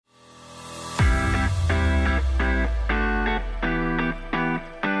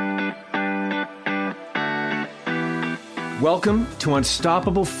Welcome to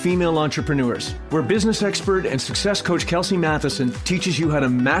Unstoppable Female Entrepreneurs, where business expert and success coach Kelsey Matheson teaches you how to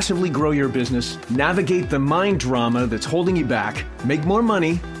massively grow your business, navigate the mind drama that's holding you back, make more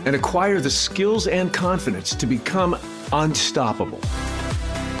money, and acquire the skills and confidence to become unstoppable.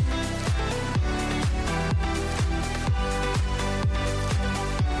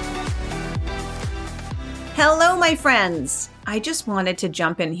 Hello, my friends. I just wanted to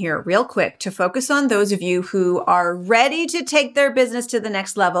jump in here real quick to focus on those of you who are ready to take their business to the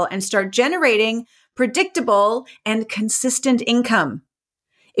next level and start generating predictable and consistent income.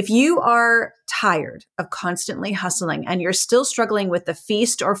 If you are tired of constantly hustling and you're still struggling with the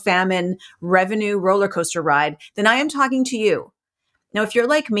feast or famine revenue roller coaster ride, then I am talking to you. Now, if you're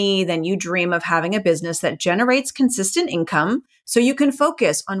like me, then you dream of having a business that generates consistent income so you can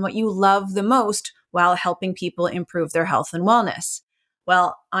focus on what you love the most while helping people improve their health and wellness.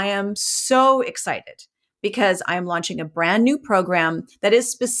 Well, I am so excited because I am launching a brand new program that is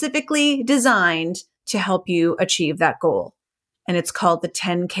specifically designed to help you achieve that goal. And it's called the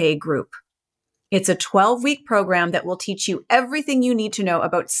 10K Group. It's a 12-week program that will teach you everything you need to know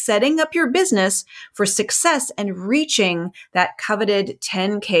about setting up your business for success and reaching that coveted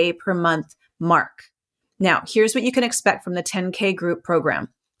 10K per month mark. Now, here's what you can expect from the 10K Group program.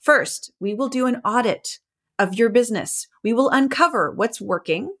 First, we will do an audit of your business. We will uncover what's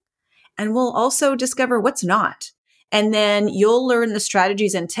working, and we'll also discover what's not. And then you'll learn the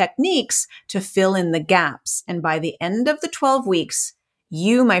strategies and techniques to fill in the gaps. And by the end of the 12 weeks,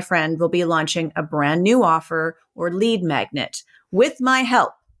 you, my friend, will be launching a brand new offer or lead magnet with my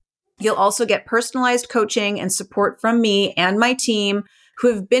help. You'll also get personalized coaching and support from me and my team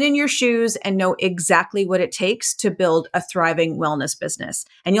who have been in your shoes and know exactly what it takes to build a thriving wellness business.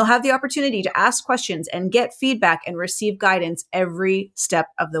 And you'll have the opportunity to ask questions and get feedback and receive guidance every step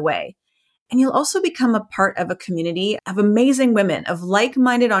of the way. And you'll also become a part of a community of amazing women, of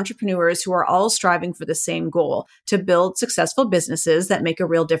like-minded entrepreneurs who are all striving for the same goal, to build successful businesses that make a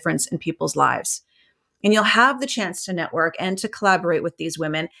real difference in people's lives. And you'll have the chance to network and to collaborate with these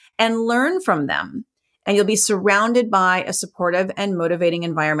women and learn from them. And you'll be surrounded by a supportive and motivating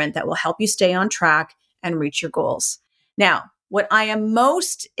environment that will help you stay on track and reach your goals. Now, what I am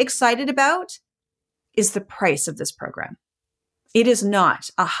most excited about is the price of this program. It is not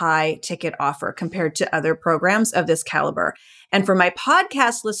a high ticket offer compared to other programs of this caliber. And for my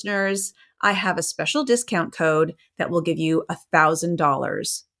podcast listeners, I have a special discount code that will give you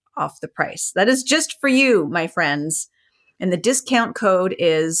 $1,000 off the price. That is just for you, my friends. And the discount code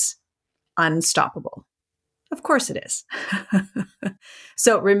is Unstoppable. Of course it is.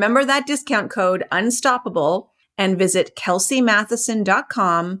 So remember that discount code Unstoppable and visit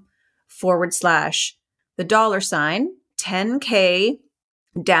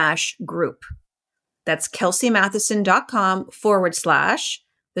kelseymatheson.com/$10K-group. That's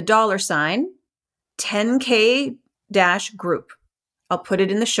kelseymatheson.com/$10K-group. I'll put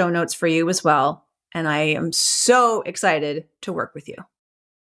it in the show notes for you as well. And I am so excited to work with you.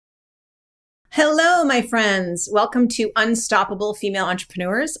 Hello, my friends. Welcome to Unstoppable Female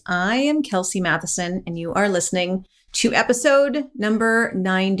Entrepreneurs. I am Kelsey Matheson, and you are listening to episode number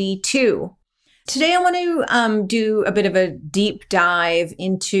 92. Today, I want to do a bit of a deep dive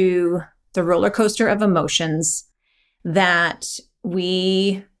into the roller coaster of emotions that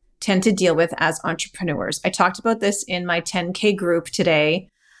we tend to deal with as entrepreneurs. I talked about this in my 10K group today,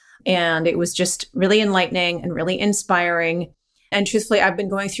 and it was just really enlightening and really inspiring. And truthfully, I've been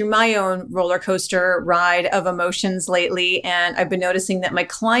going through my own roller coaster ride of emotions lately. And I've been noticing that my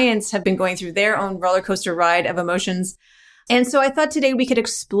clients have been going through their own roller coaster ride of emotions. And so I thought today we could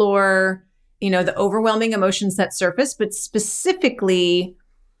explore, the overwhelming emotions that surface, but specifically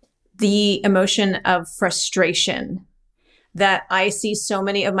the emotion of frustration that I see so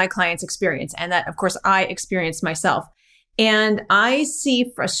many of my clients experience. And that, of course, I experienced myself. And I see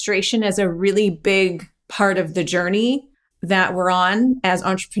frustration as a really big part of the journey that we're on as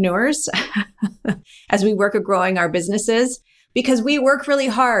entrepreneurs, as we work at growing our businesses, because we work really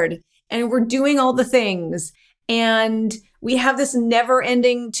hard and we're doing all the things and we have this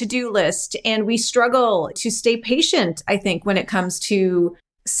never-ending to-do list and we struggle to stay patient, I think, when it comes to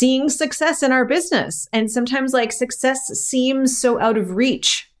seeing success in our business. And sometimes success seems so out of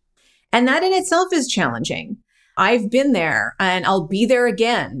reach. And that in itself is challenging. I've been there and I'll be there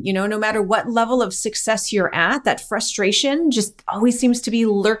again. No matter what level of success you're at, that frustration just always seems to be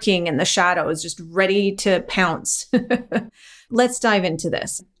lurking in the shadows, just ready to pounce. Let's dive into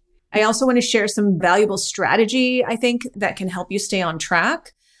this. I also want to share some valuable strategy, I think, that can help you stay on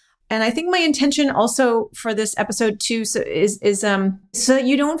track. And I think my intention also for this episode too is so that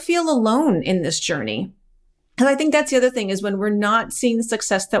you don't feel alone in this journey. And I think that's the other thing is when we're not seeing the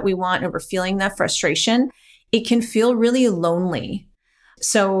success that we want and we're feeling that frustration, it can feel really lonely.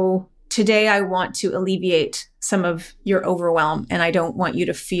 So today I want to alleviate some of your overwhelm, and I don't want you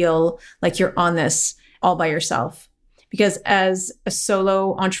to feel like you're on this all by yourself. Because as a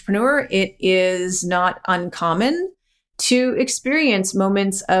solo entrepreneur, it is not uncommon to experience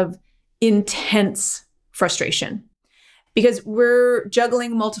moments of intense frustration because we're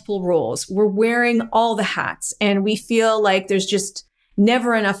juggling multiple roles. We're wearing all the hats and we feel like there's just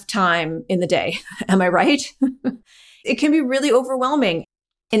never enough time in the day. Am I right? It can be really overwhelming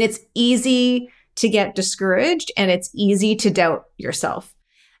and it's easy to get discouraged and it's easy to doubt yourself.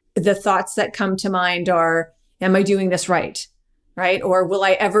 The thoughts that come to mind are, am I doing this right? Right? Or will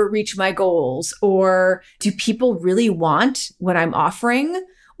I ever reach my goals? Or do people really want what I'm offering?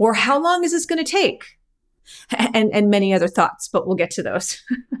 Or how long is this going to take? And many other thoughts, but we'll get to those.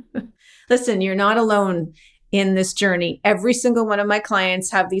 Listen, you're not alone in this journey. Every single one of my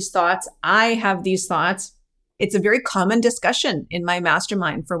clients have these thoughts. I have these thoughts. It's a very common discussion in my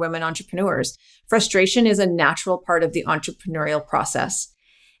mastermind for women entrepreneurs. Frustration is a natural part of the entrepreneurial process.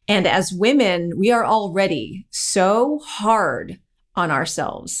 And as women, we are already so hard on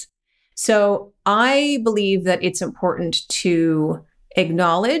ourselves. So I believe that it's important to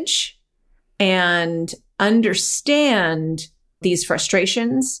acknowledge and understand these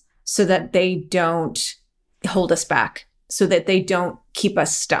frustrations so that they don't hold us back, so that they don't keep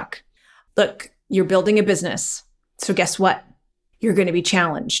us stuck. Look, you're building a business. So guess what? You're going to be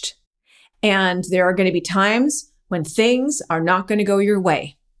challenged. And there are going to be times when things are not going to go your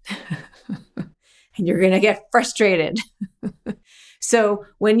way. And you're going to get frustrated. So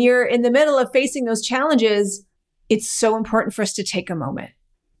when you're in the middle of facing those challenges, it's so important for us to take a moment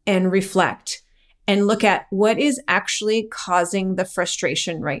and reflect and look at what is actually causing the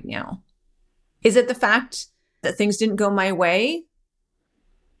frustration right now. Is it the fact that things didn't go my way?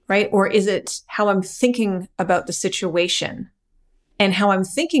 Right? Or is it how I'm thinking about the situation? And how I'm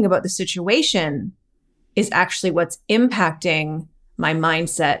thinking about the situation is actually what's impacting my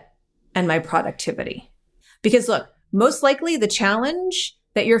mindset and my productivity. Because look, most likely the challenge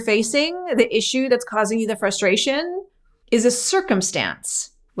that you're facing, the issue that's causing you the frustration is a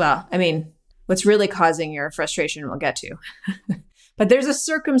circumstance. Well, I mean, what's really causing your frustration we'll get to. But there's a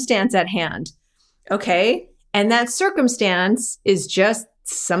circumstance at hand. Okay? And that circumstance is just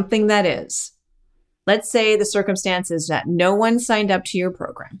something that is. Let's say the circumstance is that no one signed up to your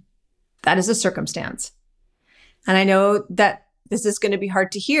program. That is a circumstance. And I know that this is going to be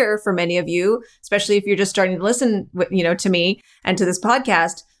hard to hear for many of you, especially if you're just starting to listen, to me and to this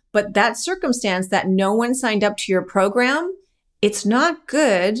podcast. But that circumstance that no one signed up to your program, it's not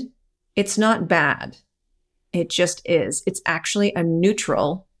good. It's not bad. It just is. It's actually a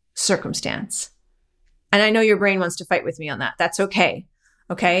neutral circumstance. And I know your brain wants to fight with me on that. That's okay.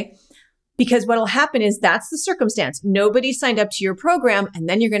 Okay. Because what'll happen is that's the circumstance. Nobody signed up to your program. And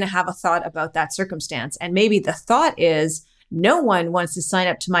then you're going to have a thought about that circumstance. And maybe the thought is, no one wants to sign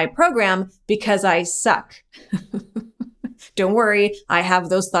up to my program because I suck. Don't worry. I have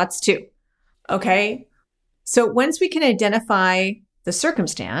those thoughts too. Okay. So once we can identify the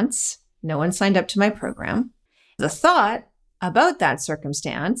circumstance, no one signed up to my program, the thought about that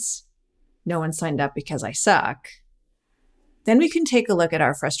circumstance, no one signed up because I suck, then we can take a look at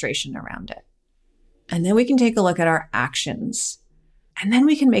our frustration around it. And then we can take a look at our actions. And then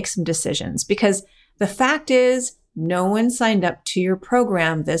we can make some decisions because the fact is, no one signed up to your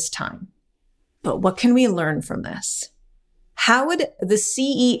program this time. But what can we learn from this? How would the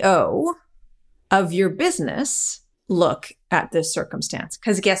CEO of your business look at this circumstance?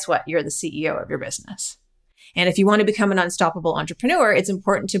 Because guess what? You're the CEO of your business. And if you want to become an unstoppable entrepreneur, it's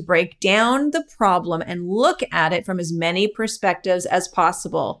important to break down the problem and look at it from as many perspectives as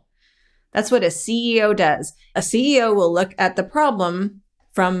possible. That's what a CEO does. A CEO will look at the problem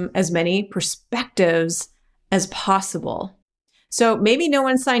from as many perspectives as possible. So maybe no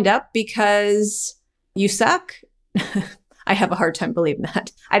one signed up because you suck. I have a hard time believing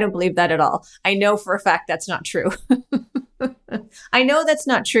that. I don't believe that at all. I know for a fact that's not true. I know that's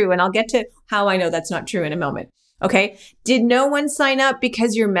not true. And I'll get to how I know that's not true in a moment. Okay. Did no one sign up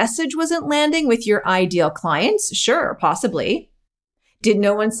because your message wasn't landing with your ideal clients? Sure, possibly. Did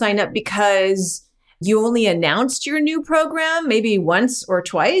no one sign up because you only announced your new program maybe once or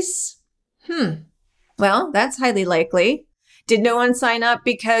twice? Well, that's highly likely. Did no one sign up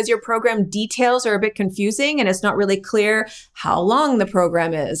because your program details are a bit confusing and it's not really clear how long the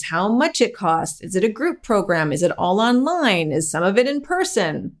program is, how much it costs? Is it a group program? Is it all online? Is some of it in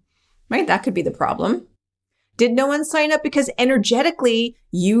person? Right? That could be the problem. Did no one sign up because energetically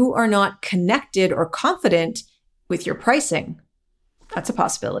you are not connected or confident with your pricing. That's a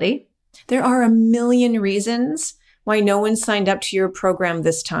possibility. There are a million reasons why no one signed up to your program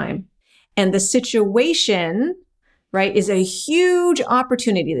this time. And the situation, right, is a huge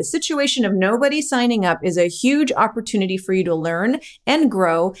opportunity. The situation of nobody signing up is a huge opportunity for you to learn and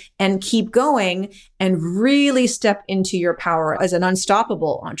grow and keep going and really step into your power as an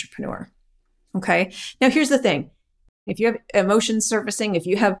unstoppable entrepreneur. Okay. Now, here's the thing. If you have emotions surfacing, if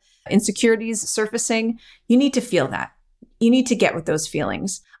you have insecurities surfacing, you need to feel that. You need to get with those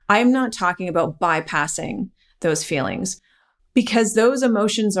feelings. I'm not talking about bypassing those feelings because those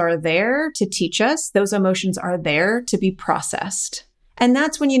emotions are there to teach us. Those emotions are there to be processed. And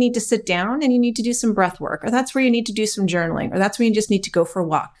that's when you need to sit down and you need to do some breath work, or that's where you need to do some journaling, or that's when you just need to go for a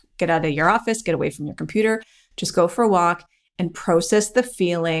walk. Get out of your office, get away from your computer, just go for a walk and process the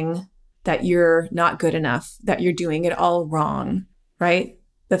feeling that you're not good enough, that you're doing it all wrong, right?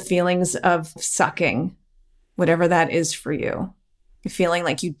 The feelings of sucking, whatever that is for you. You're feeling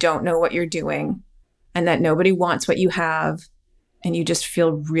like you don't know what you're doing and that nobody wants what you have and you just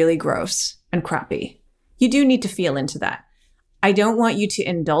feel really gross and crappy. You do need to feel into that. I don't want you to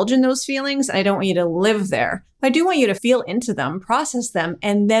indulge in those feelings. I don't want you to live there. I do want you to feel into them, process them,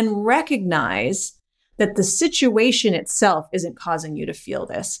 and then recognize that the situation itself isn't causing you to feel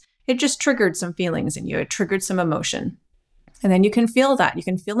this. It just triggered some feelings in you. It triggered some emotion. And then you can feel that. You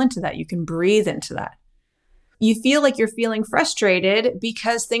can feel into that. You can breathe into that. You feel like you're feeling frustrated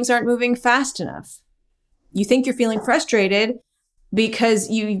because things aren't moving fast enough. You think you're feeling frustrated because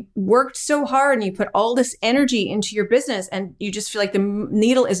you worked so hard and you put all this energy into your business and you just feel like the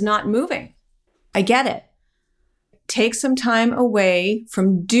needle is not moving. I get it. Take some time away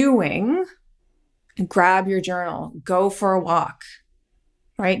from doing and grab your journal. Go for a walk,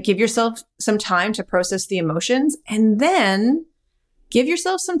 right? Give yourself some time to process the emotions and then give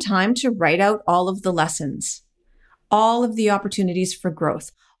yourself some time to write out all of the lessons, all of the opportunities for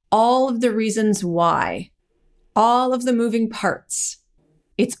growth, all of the reasons why, all of the moving parts.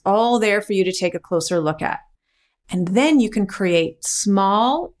 It's all there for you to take a closer look at. And then you can create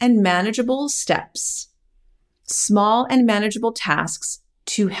small and manageable steps, small and manageable tasks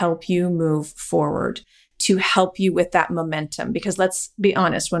to help you move forward, to help you with that momentum. Because let's be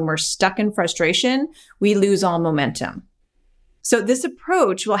honest, when we're stuck in frustration, we lose all momentum. So this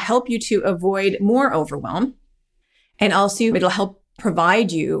approach will help you to avoid more overwhelm. And also it'll help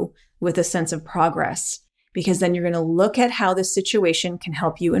provide you with a sense of progress, because then you're going to look at how the situation can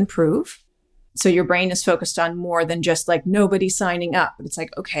help you improve. So your brain is focused on more than just like nobody signing up. But it's like,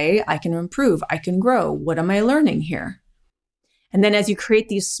 okay, I can improve. I can grow. What am I learning here? And then as you create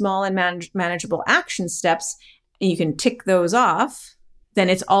these small and manageable action steps, and you can tick those off, then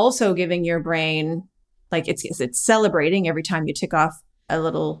it's also giving your brain, like it's celebrating every time you tick off a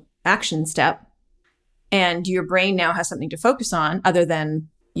little action step. And your brain now has something to focus on other than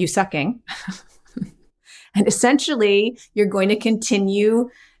you sucking. And essentially, you're going to continue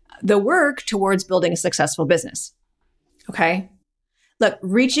the work towards building a successful business. Okay? Look,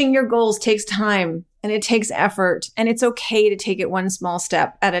 reaching your goals takes time and it takes effort, and it's okay to take it one small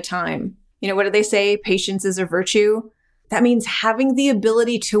step at a time. You know, what do they say? Patience is a virtue. That means having the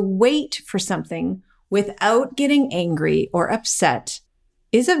ability to wait for something without getting angry or upset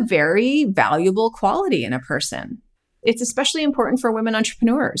is a very valuable quality in a person. It's especially important for women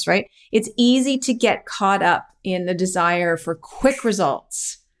entrepreneurs, right? It's easy to get caught up in the desire for quick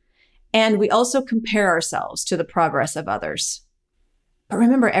results. And we also compare ourselves to the progress of others. But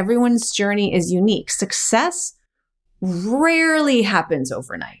remember, everyone's journey is unique. Success rarely happens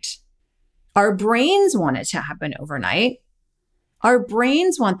overnight. Our brains want it to happen overnight. Our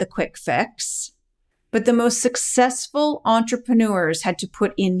brains want the quick fix. But the most successful entrepreneurs had to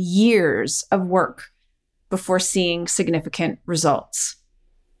put in years of work before seeing significant results.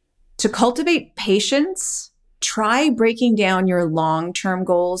 To cultivate patience, try breaking down your long-term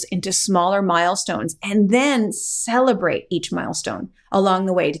goals into smaller milestones and then celebrate each milestone along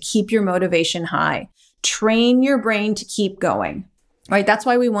the way to keep your motivation high. Train your brain to keep going, right? That's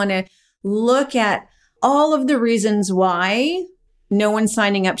why we want to look at all of the reasons why no one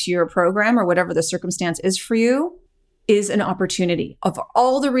signing up to your program or whatever the circumstance is for you is an opportunity. Of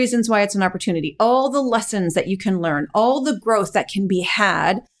all the reasons why it's an opportunity, all the lessons that you can learn, all the growth that can be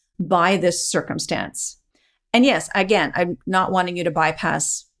had by this circumstance. And yes, again, I'm not wanting you to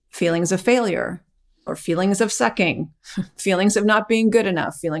bypass feelings of failure or feelings of sucking, feelings of not being good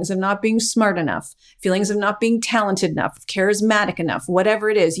enough, feelings of not being smart enough, feelings of not being talented enough, charismatic enough, whatever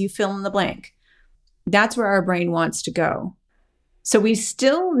it is, you fill in the blank. That's where our brain wants to go. So we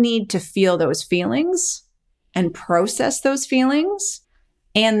still need to feel those feelings and process those feelings,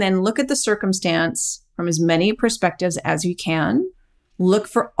 and then look at the circumstance, from as many perspectives as you can. Look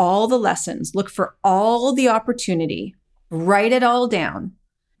for all the lessons, look for all the opportunity, write it all down.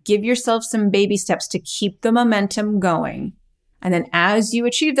 Give yourself some baby steps to keep the momentum going. And then as you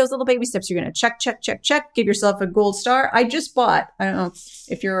achieve those little baby steps, you're going to check, give yourself a gold star. I just bought, I don't know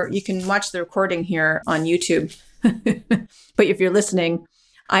if you can watch the recording here on YouTube, but if you're listening,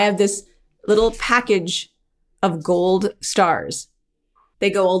 I have this little package of gold stars. They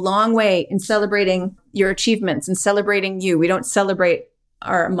go a long way in celebrating your achievements and celebrating you. We don't celebrate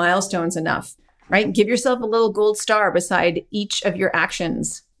our milestones enough, right? Give yourself a little gold star beside each of your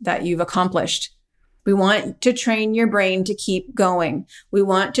actions that you've accomplished. We want to train your brain to keep going. We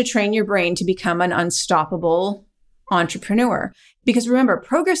want to train your brain to become an unstoppable entrepreneur. Because remember,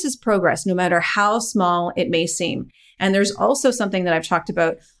 progress is progress, no matter how small it may seem. And there's also something that I've talked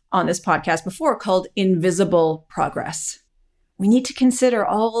about on this podcast before called invisible progress. We need to consider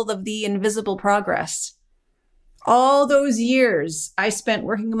all of the invisible progress. All those years I spent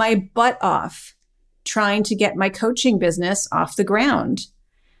working my butt off, trying to get my coaching business off the ground.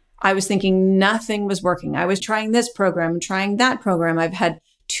 I was thinking nothing was working. I was trying this program, trying that program. I've had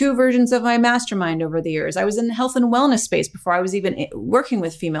 2 versions of my mastermind over the years. I was in the health and wellness space before I was even working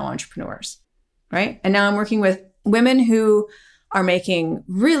with female entrepreneurs, right? And now I'm working with women who are making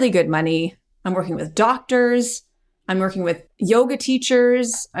really good money. I'm working with doctors. I'm working with yoga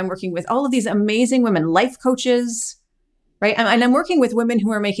teachers. I'm working with all of these amazing women, life coaches, right? And I'm working with women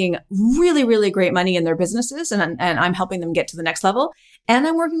who are making really, really great money in their businesses, and I'm helping them get to the next level. And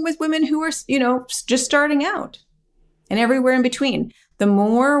I'm working with women who are, just starting out and everywhere in between. The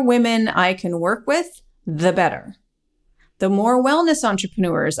more women I can work with, the better. The more wellness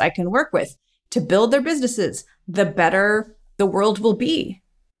entrepreneurs I can work with to build their businesses, the better the world will be.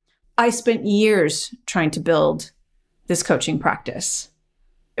 I spent years trying to build this coaching practice.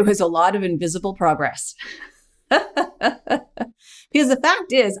 It was a lot of invisible progress. Because the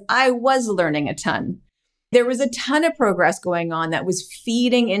fact is, I was learning a ton. There was a ton of progress going on that was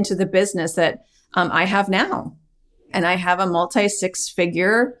feeding into the business that I have now. And I have a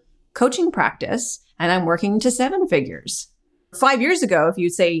multi-6-figure coaching practice, and I'm working to 7 figures. 5 years ago, if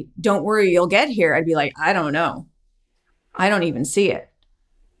you'd say, don't worry, you'll get here, I'd be like, I don't know. I don't even see it,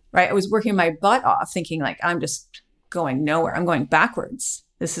 right? I was working my butt off thinking like, I'm just going nowhere. I'm going backwards.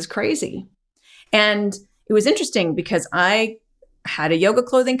 This is crazy. And it was interesting because I had a yoga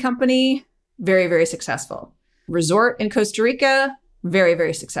clothing company, very, very successful. Resort in Costa Rica, very,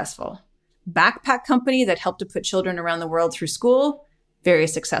 very successful. Backpack company that helped to put children around the world through school, very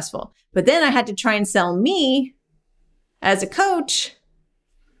successful. But then I had to try and sell me as a coach.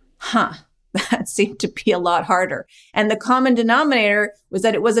 That seemed to be a lot harder. And the common denominator was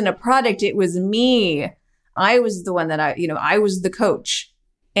that it wasn't a product, it was me. I was the one that I was the coach.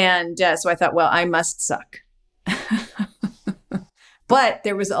 And so I thought, well, I must suck. But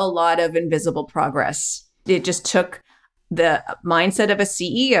there was a lot of invisible progress. It just took the mindset of a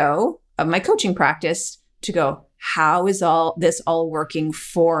CEO of my coaching practice to go, how is all this all working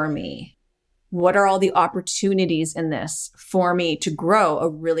for me? What are all the opportunities in this for me to grow a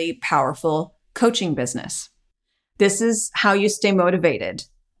really powerful coaching business? This is how you stay motivated.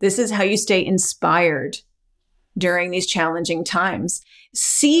 This is how you stay inspired during these challenging times.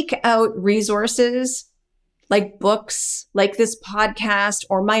 Seek out resources like books, like this podcast,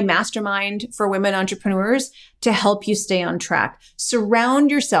 or my mastermind for women entrepreneurs to help you stay on track. Surround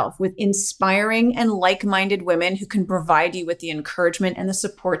yourself with inspiring and like-minded women who can provide you with the encouragement and the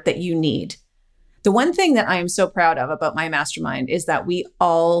support that you need. The one thing that I am so proud of about my mastermind is that we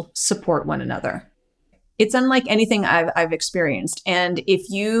all support one another. It's unlike anything I've experienced. And if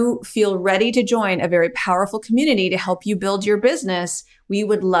you feel ready to join a very powerful community to help you build your business, we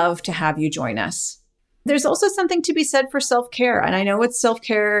would love to have you join us. There's also something to be said for self-care. And I know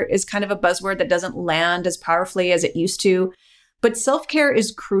self-care is kind of a buzzword that doesn't land as powerfully as it used to, but self-care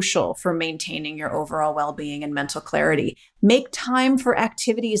is crucial for maintaining your overall well-being and mental clarity. Make time for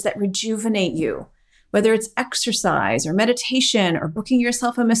activities that rejuvenate you, whether it's exercise or meditation or booking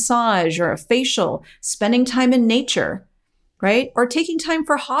yourself a massage or a facial, spending time in nature, right? Or taking time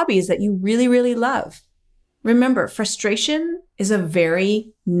for hobbies that you really, really love. Remember, frustration is a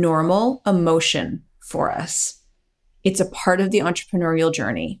very normal emotion for us. It's a part of the entrepreneurial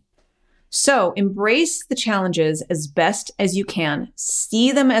journey. So embrace the challenges as best as you can.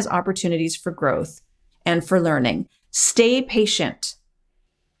 See them as opportunities for growth and for learning. Stay patient,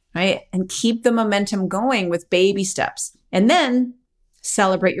 right? And keep the momentum going with baby steps. And then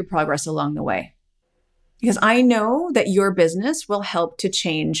celebrate your progress along the way. Because I know that your business will help to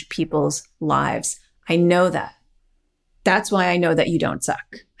change people's lives. I know that. That's why I know that you don't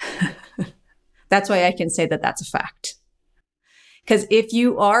suck. That's why I can say that that's a fact. Because if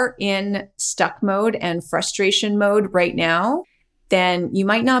you are in stuck mode and frustration mode right now, then you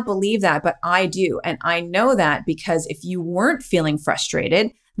might not believe that, but I do. And I know that because if you weren't feeling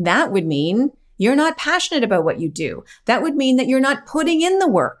frustrated, that would mean you're not passionate about what you do. That would mean that you're not putting in the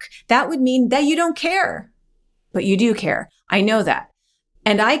work. That would mean that you don't care. But you do care. I know that.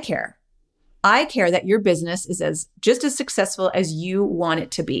 And I care. I care that your business is just as successful as you want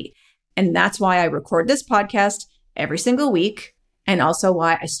it to be. And that's why I record this podcast every single week. And also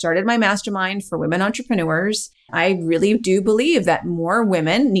why I started my mastermind for women entrepreneurs. I really do believe that more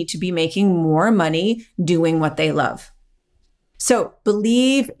women need to be making more money doing what they love. So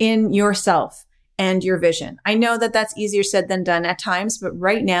believe in yourself and your vision. I know that that's easier said than done at times, but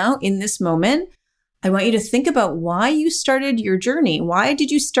right now in this moment, I want you to think about why you started your journey. Why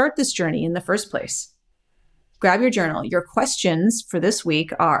did you start this journey in the first place? Grab your journal. Your questions for this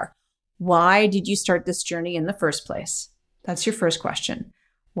week are, why did you start this journey in the first place? That's your first question.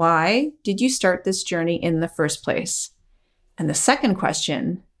 Why did you start this journey in the first place? And the second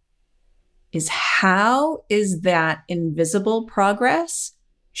question is, how is that invisible progress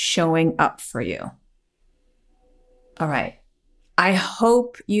showing up for you? All right. I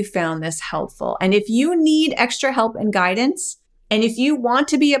hope you found this helpful. And if you need extra help and guidance, and if you want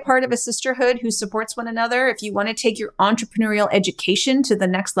to be a part of a sisterhood who supports one another, if you want to take your entrepreneurial education to the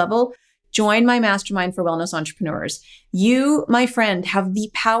next level, join my mastermind for wellness entrepreneurs. You, my friend, have the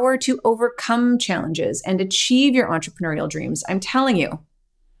power to overcome challenges and achieve your entrepreneurial dreams. I'm telling you.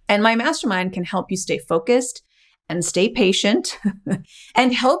 And my mastermind can help you stay focused and stay patient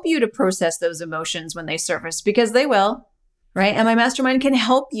and help you to process those emotions when they surface, because they will, right? And my mastermind can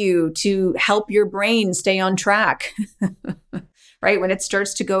help you to help your brain stay on track, right? When it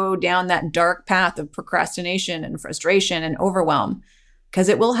starts to go down that dark path of procrastination and frustration and overwhelm. Because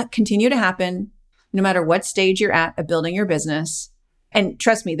it will continue to happen no matter what stage you're at of building your business. And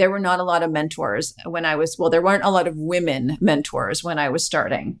trust me, there were not a lot of mentors when there weren't a lot of women mentors when I was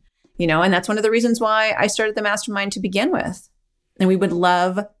starting, and that's one of the reasons why I started the mastermind to begin with. And we would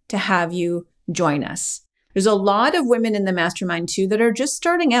love to have you join us. There's a lot of women in the mastermind too that are just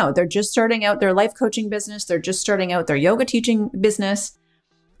starting out. They're just starting out their life coaching business. They're just starting out their yoga teaching business.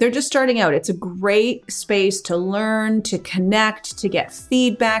 They're just starting out. It's a great space to learn, to connect, to get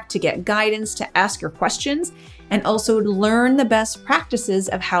feedback, to get guidance, to ask your questions, and also to learn the best practices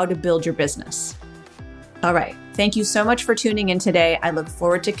of how to build your business. All right. Thank you so much for tuning in today. I look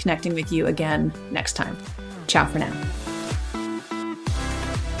forward to connecting with you again next time. Ciao for now.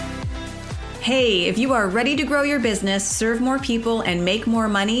 Hey, if you are ready to grow your business, serve more people, and make more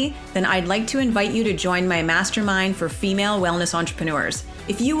money, then I'd like to invite you to join my mastermind for female wellness entrepreneurs.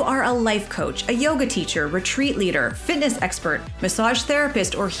 If you are a life coach, a yoga teacher, retreat leader, fitness expert, massage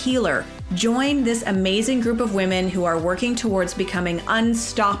therapist, or healer, join this amazing group of women who are working towards becoming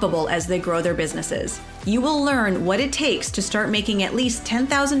unstoppable as they grow their businesses. You will learn what it takes to start making at least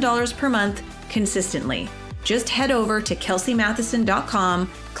 $10,000 per month consistently. Just head over to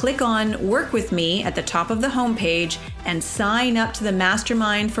kelseymatheson.com, click on Work With Me at the top of the homepage, and sign up to the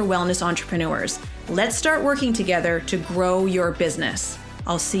Mastermind for Wellness Entrepreneurs. Let's start working together to grow your business.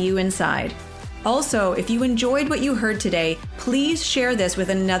 I'll see you inside. Also, if you enjoyed what you heard today, please share this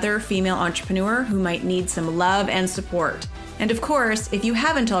with another female entrepreneur who might need some love and support. And of course, if you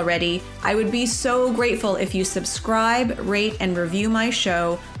haven't already, I would be so grateful if you subscribe, rate, and review my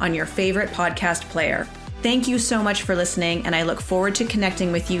show on your favorite podcast player. Thank you so much for listening, and I look forward to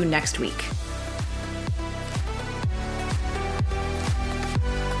connecting with you next week.